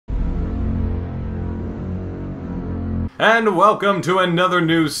And welcome to another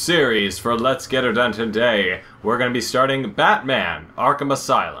new series for Let's Giterdun today. We're going to be starting Batman: Arkham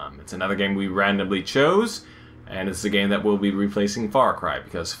Asylum. It's another game we randomly chose, and it's the game that will be replacing Far Cry,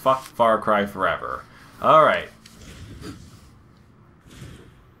 because fuck Far Cry forever. Alright.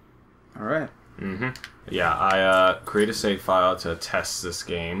 Alright. Yeah, I created a save file to test this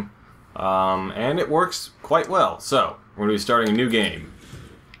game, and it works quite well. So, we're going to be starting a new game.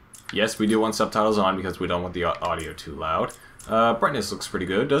 Yes, we do want subtitles on because we don't want the audio too loud. Brightness looks pretty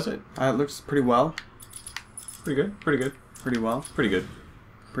good, does it? It looks pretty well. Pretty good, pretty good. Pretty well. Pretty good.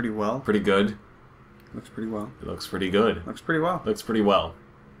 Pretty well. Pretty good. Looks pretty well. It looks pretty good. Looks pretty well. Looks pretty well.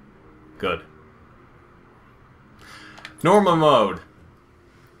 Good. Normal mode.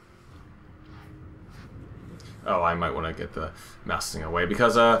 Oh, I might want to get the mouse thing away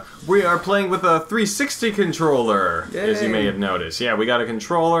because we are playing with a 360 controller, as you may have noticed. Yeah, we got a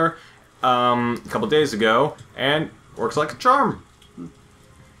controller a couple days ago, and works like a charm.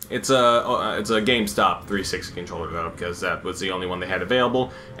 It's a GameStop 360 controller though, because that was the only one they had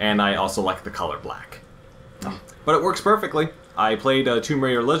available, and I also like the color black. But it works perfectly. I played Tomb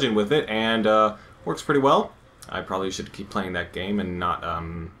Raider Legend with it, and works pretty well. I probably should keep playing that game and not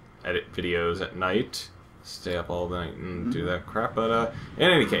edit videos at night. Stay up all night and do that crap, but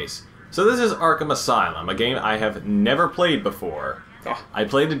in any case. So this is Arkham Asylum, a game I have never played before. I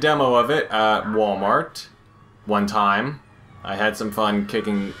played a demo of it at Walmart one time. I had some fun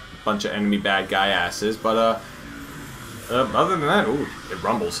kicking a bunch of enemy bad guy asses, but other than that, ooh, it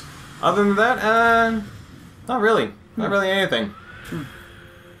rumbles. Other than that, not really. Not really anything.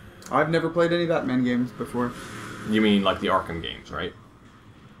 I've never played any Batman games before. You mean like the Arkham games, right?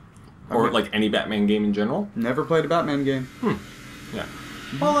 Or like any Batman game in general? Never played a Batman game. Yeah.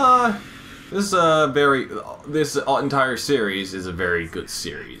 Well, this entire series is a very good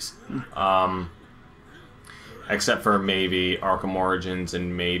series. Except for maybe Arkham Origins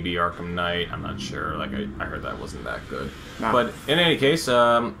and maybe Arkham Knight. I'm not sure. Like I heard that wasn't that good. Nah. But in any case,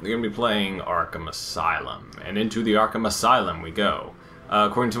 we're gonna be playing Arkham Asylum, and into the Arkham Asylum we go.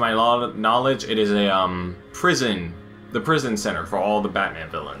 According to my knowledge, it is a prison. The prison center for all the Batman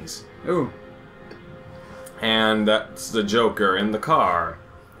villains. Ooh. And that's the Joker in the car,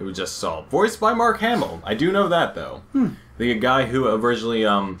 who we just saw. Voiced by Mark Hamill. I do know that, though. The guy who originally,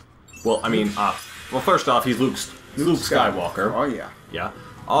 well, first off, he's Luke Skywalker. Oh, yeah. Yeah.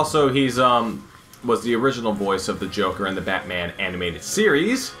 Also, he's, was the original voice of the Joker in the Batman animated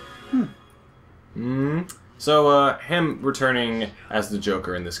series. So, him returning as the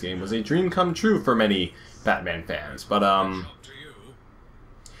Joker in this game was a dream come true for many Batman fans, but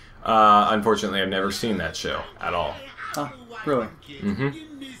unfortunately I've never seen that show at all. Oh, really?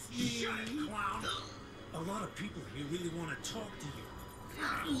 A lot of people here really want to talk to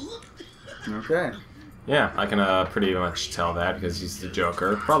you. Okay. Yeah, I can pretty much tell that because he's the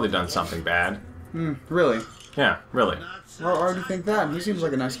Joker. Probably done something bad. Really? Yeah, really. Well, why do you think that? He seems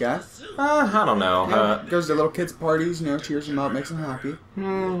like a nice guy. I don't know. Yeah, goes to little kids' parties, you know, cheers them up, makes them happy.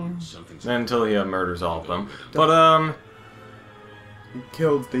 Until he murders all of them. But, he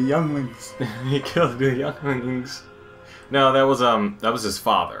killed the younglings. He killed the younglings. No, that was his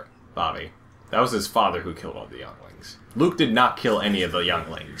father, Bobby. That was his father who killed all the younglings. Luke did not kill any of the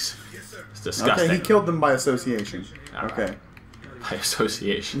younglings. It's disgusting. Okay, he killed them by association. Okay. By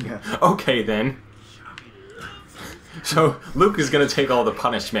association. Yeah. Okay, then. So, Luke is going to take all the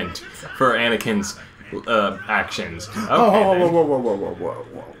punishment for Anakin's actions. Okay, whoa.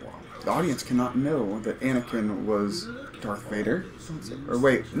 The audience cannot know that Anakin was Darth Vader. Or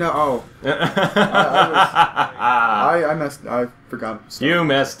wait, no, I forgot. Stuff. You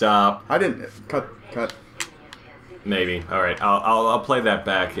messed up. I didn't. Cut. Maybe. Alright, I'll play that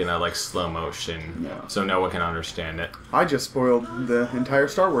back in like slow motion, so no one can understand it. I just spoiled the entire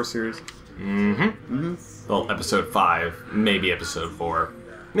Star Wars series. Well, episode 5, maybe episode 4,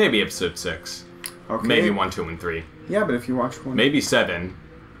 maybe episode 6, Okay. maybe 1, 2, and 3. Yeah, but if you watch one... Maybe 7.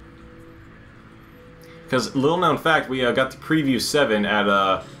 Because, little known fact, we got to preview 7 at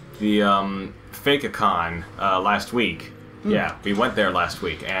the Fake-A-Con last week. Yeah, we went there last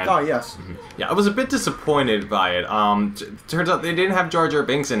week, and... Oh, yes. Yeah, I was a bit disappointed by it. Turns out they didn't have Jar Jar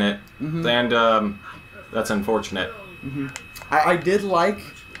Binks in it, and that's unfortunate. I did like...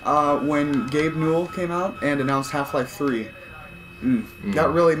 when Gabe Newell came out and announced Half-Life 3.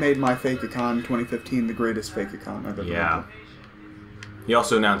 That really made my Fake-A-Con 2015 the greatest Fake-A-Con I've ever been to. He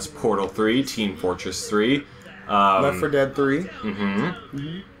also announced Portal 3, Team Fortress 3. Left 4 Dead 3.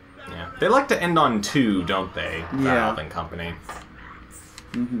 Yeah. They like to end on 2, don't they? Yeah. Valve and company.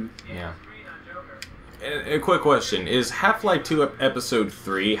 Yeah. A quick question: is Half-Life 2 Episode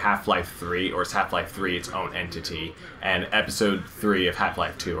 3 Half-Life 3, or is Half-Life 3 its own entity, and Episode 3 of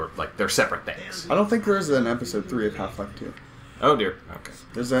Half-Life 2 are like they're separate things? I don't think there is an Episode 3 of Half-Life 2. Oh dear. Okay.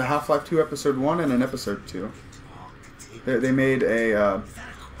 There's a Half-Life 2 Episode 1 and an Episode 2. They made a.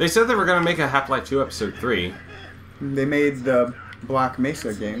 They said they were going to make a Half-Life 2 Episode 3. They made the Black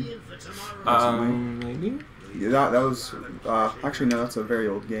Mesa game. Maybe. Yeah, that was actually no, that's a very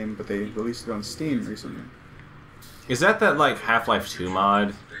old game, but they released it on Steam recently. Is that like Half-Life 2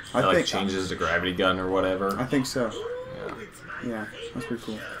 mod that I think changes the gravity gun or whatever? I think so. Yeah. Yeah, that's pretty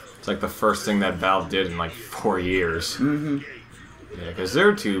cool. It's like the first thing that Valve did in like 4 years. Mm-hmm. Yeah, because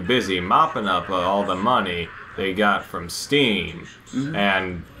they're too busy mopping up all the money they got from Steam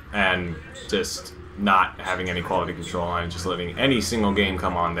and just not having any quality control on it, just letting any single game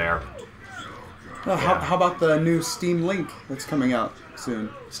come on there. Oh, how about the new Steam Link that's coming out soon?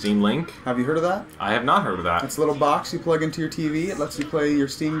 Steam Link? Have you heard of that? I have not heard of that. It's a little box you plug into your TV. It lets you play your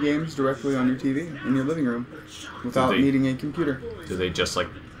Steam games directly on your TV in your living room without needing a computer. Do they just like...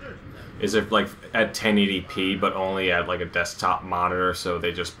 Is it like at 1080p but only at like a desktop monitor, so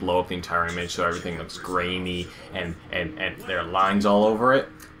they just blow up the entire image so everything looks grainy and there are lines all over it?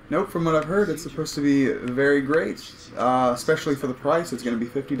 Nope, from what I've heard, it's supposed to be very great. Especially for the price, it's going to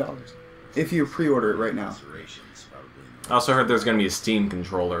be $50. If you pre-order it right now. I also heard there's going to be a Steam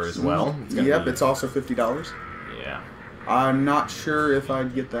controller as well. Yep, it's also $50. Yeah. I'm not sure if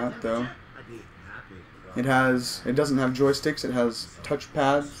I'd get that, though. It doesn't have joysticks, it has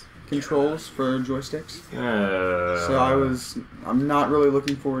touchpad controls for joysticks. So I'm not really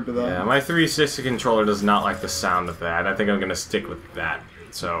looking forward to that. Yeah, my 360 controller does not like the sound of that. I think I'm going to stick with that.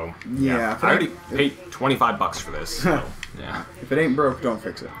 So, yeah. I already paid $25 for this, so, yeah. If it ain't broke, don't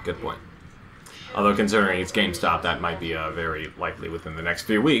fix it. Good point. Although, considering it's GameStop, that might be very likely within the next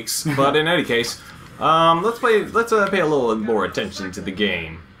few weeks. But in any case, let's pay a little more attention to the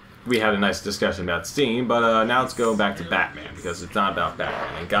game. We had a nice discussion about Steam, but now let's go back to Batman, because it's not about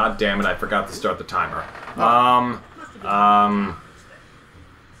Batman. And god damn it, I forgot to start the timer.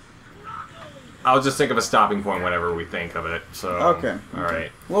 I'll just think of a stopping point whenever we think of it. So okay.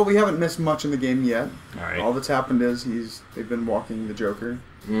 Alright. Well, we haven't missed much in the game yet. Alright. All that's happened is they've been walking the Joker.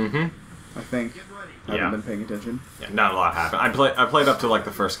 Mm-hmm. I think. I haven't been paying attention. Yeah, not a lot happened. I played up to like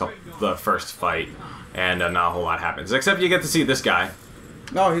the first fight, and not a whole lot happens. Except you get to see this guy.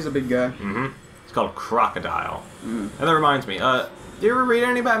 Oh, he's a big guy. Mm-hmm. It's called Crocodile. And that reminds me, do you ever read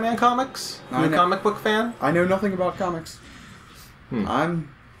any Batman comics? You a comic book fan? I know nothing about comics. I'm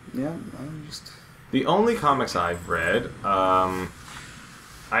just... The only comics I've read, I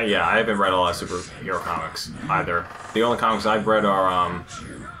haven't read a lot of superhero comics either. The only comics I've read are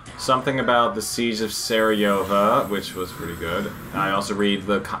something about the Siege of Sarajevo, which was pretty good. I also read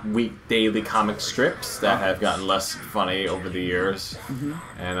the daily comic strips that have gotten less funny over the years,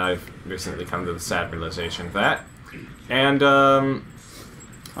 and I've recently come to the sad realization of that. And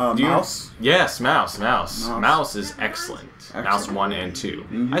Mouse? Yes, Mouse. Mouse is excellent. Mouse 1 and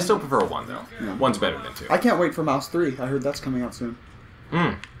 2. I still prefer 1 though. Yeah. 1's better than 2. I can't wait for Mouse 3. I heard that's coming out soon.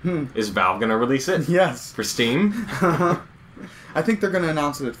 Is Valve gonna release it? Yes. For Steam? I think they're gonna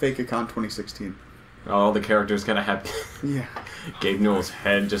announce it at FakeCon 2016. All the characters gonna have Gabe Newell's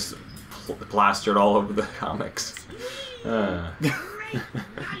head just plastered all over the comics.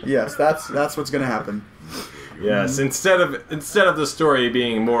 Yes, that's what's gonna happen. Yes, instead of the story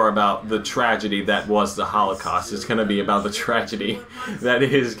being more about the tragedy that was the Holocaust, it's going to be about the tragedy that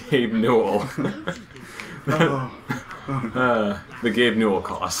is Gabe Newell. The Gabe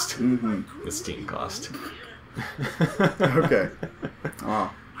Newellcaust. The Steam cost. Okay. Oh.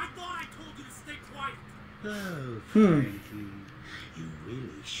 I thought I told you to stay quiet. Oh, Frankie, you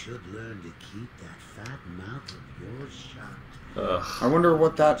really should learn to keep that fat mouth of yours shut. I wonder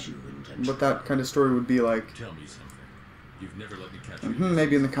what that kind of story would be like. Tell me something. You've never let me catch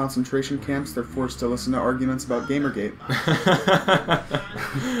Maybe in the concentration camps, they're forced to listen to arguments about Gamergate.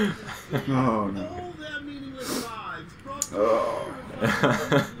 Oh no. Oh.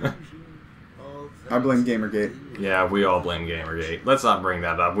 I blame Gamergate. Yeah, we all blame Gamergate. Let's not bring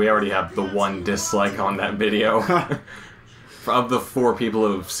that up. We already have the 1 dislike on that video. Of the 4 people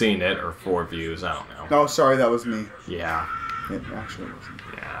who've seen it, or 4 views, I don't know. Oh, sorry, that was me. Yeah. It actually wasn't.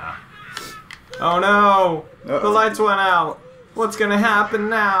 Yeah. Oh no! The lights went out! What's gonna happen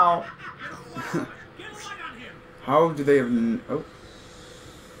now? How do they have... Oh.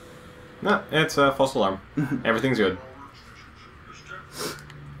 No, it's a false alarm. Everything's good.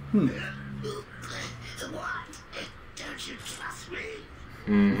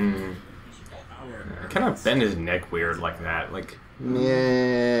 Kind of bend his neck weird like that. Like,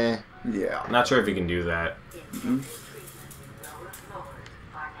 Yeah. Yeah. Not sure if you can do that.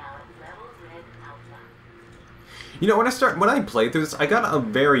 You know, when I played through this, I got a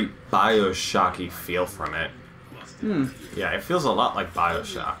very Bioshocky feel from it. Yeah, it feels a lot like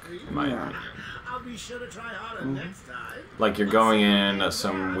Bioshock, in my opinion. I'll be sure to try harder next time. Like you're going in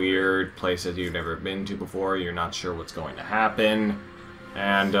some weird place that you've never been to before, you're not sure what's going to happen,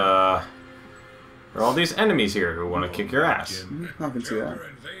 and there are all these enemies here who want to kick your ass. I can see that.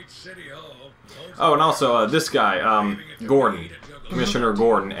 Oh, and also this guy, Gordon, Commissioner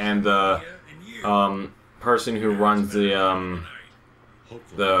Gordon, and the person who runs the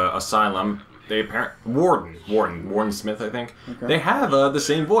asylum. They Warden Smith, I think. Okay. They have the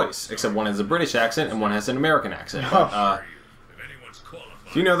same voice, except one has a British accent and one has an American accent. Do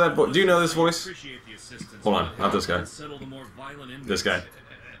you know that? Do you know this voice? Hold on, not this guy. This guy.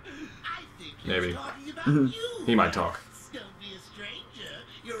 Maybe. He might talk.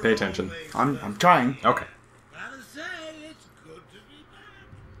 Pay attention. I'm trying. Okay.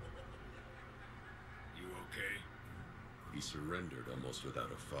 You okay? He surrendered almost without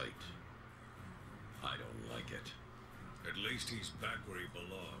a fight. I don't like it. At least he's back where he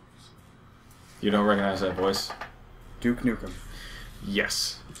belongs. You don't recognize that voice? Duke Nukem.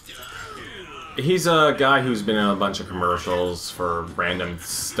 Yes. He's a guy who's been in a bunch of commercials for random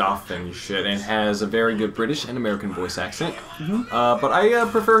stuff and shit, and has a very good British and American voice accent. But I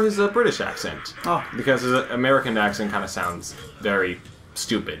prefer his British accent. Oh. Because his American accent kind of sounds very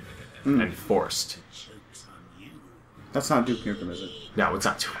stupid and forced. That's not Duke Nukem, is it? No, it's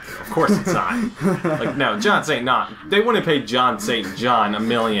not Duke Nukem. Of course it's not. Like, no, John St. Not. They wouldn't pay John St. John $1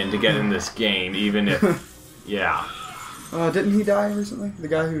 million to get in this game, even if... Yeah. Didn't he die recently? The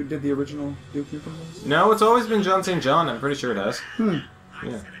guy who did the original Duke Nukem voice? No, it's always been John St. John. I'm pretty sure it has.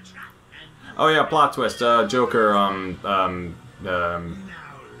 Yeah. Oh yeah, plot twist. Joker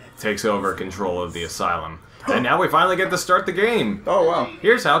takes over control of the asylum. And now we finally get to start the game. Oh, wow.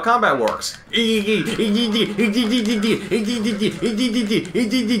 Here's how combat works. Oh,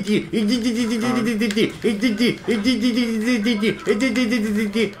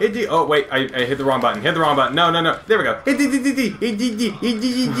 wait, I hit the wrong button. Hit the wrong button. No. There we go.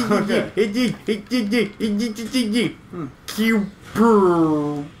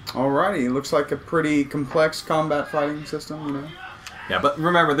 Alrighty, looks like a pretty complex combat fighting system, you know. Yeah, but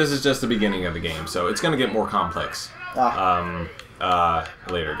remember, this is just the beginning of the game, so it's going to get more complex. Later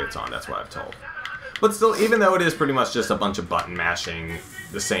it gets on, that's what I've told. But still, even though it is pretty much just a bunch of button mashing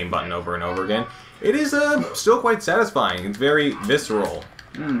the same button over and over again, it is still quite satisfying. It's very visceral.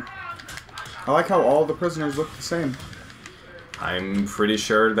 I like how all the prisoners look the same. I'm pretty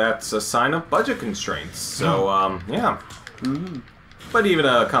sure that's a sign of budget constraints, so, yeah. But even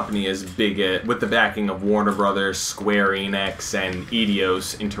a company as big with the backing of Warner Brothers, Square Enix, and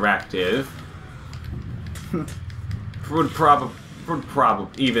Eidos Interactive would probably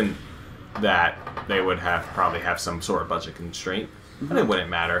even that they would probably have some sort of budget constraint, but it wouldn't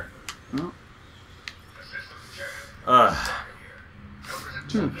matter.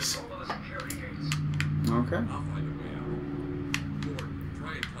 Jeez. Okay. I'll find a way out. Gordon,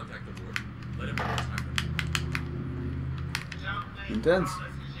 try and contact the warden. Let him know what's happening. Intense.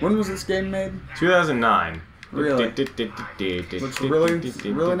 When was this game made? 2009. Really? Looks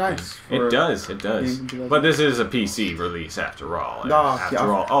really nice. It does. But this is a PC release after all. And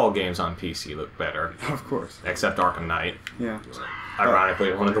all games on PC look better. Of course. Except Arkham Knight. Yeah.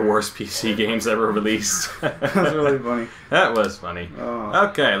 Ironically, one of the worst PC games ever released. That's really funny. That was funny. Oh.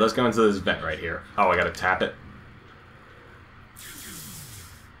 Okay, let's go into this vent right here. Oh, I gotta tap it.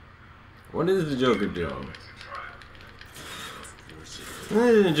 What is the Joker doing? What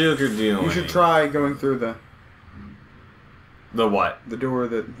is the Joker doing? You should try going through the what? The door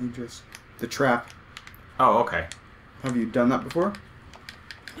that he just... The trap. Oh, okay. Have you done that before?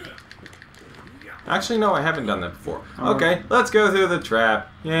 Actually, no, I haven't done that before. Okay, let's go through the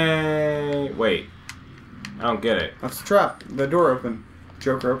trap. Yay! Wait. I don't get it. That's the trap. The door opened.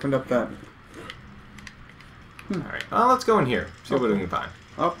 Joker opened up that. Alright, well, let's go in here. See what we can find.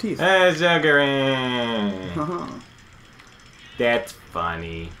 Oh, teeth. Hey, Joker! That's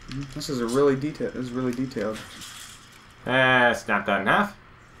funny. This is really detailed. Snap that in half.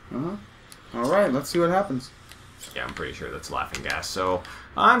 Alright, let's see what happens. Yeah, I'm pretty sure that's laughing gas. So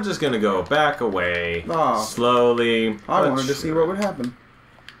I'm just gonna go back away slowly. I wanted to see what would happen.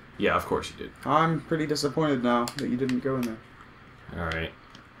 Yeah, of course you did. I'm pretty disappointed now that you didn't go in there. Alright.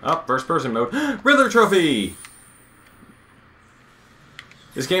 Up, first person mode. Riddler trophy!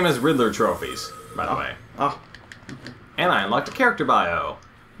 This game has Riddler trophies, by the way. And I unlocked a character bio.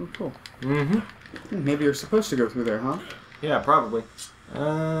 Oh, cool. Mm-hmm. Maybe you're supposed to go through there, huh? Yeah, probably.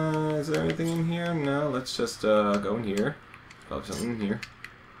 Is there anything in here? No, let's just go in here. Probably something in here.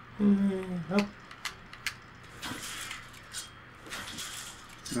 Oh.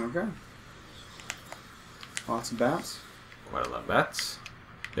 Okay. Lots of bats. Quite a lot of bats.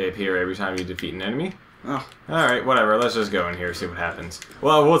 They appear every time you defeat an enemy. Oh. Alright, whatever. Let's just go in here, see what happens.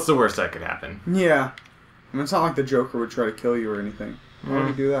 Well, what's the worst that could happen? Yeah. I mean, it's not like the Joker would try to kill you or anything. Why would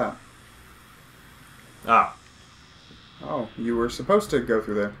he do that? Oh. Oh, you were supposed to go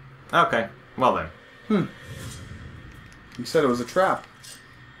through there. Okay. Well then. You said it was a trap.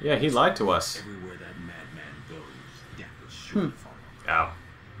 Yeah, he lied to us. Everywhere that madman goes, death is sure to follow. Oh.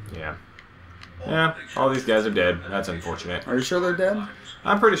 Yeah. Yeah, all these guys are dead. That's unfortunate. Are you sure they're dead?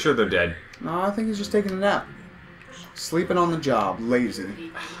 I'm pretty sure they're dead. No, I think he's just taking a nap. Sleeping on the job.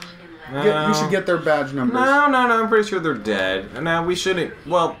 Lazy. You should get their badge numbers. No, I'm pretty sure they're dead. Now, we shouldn't...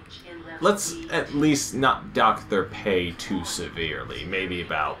 Well, let's at least not dock their pay too severely. Maybe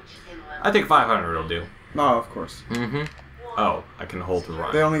about... I think 500 will do. Oh, of course. Mm-hmm. Oh, I can hold the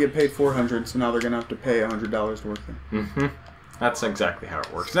run. They only get paid 400, so now they're going to have to pay $100 to work there. Mm-hmm. That's exactly how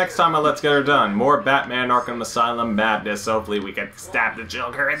it works. Next time on Let's Get Her Done, more Batman Arkham Asylum madness. Hopefully we can stab the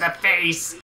Joker in the face.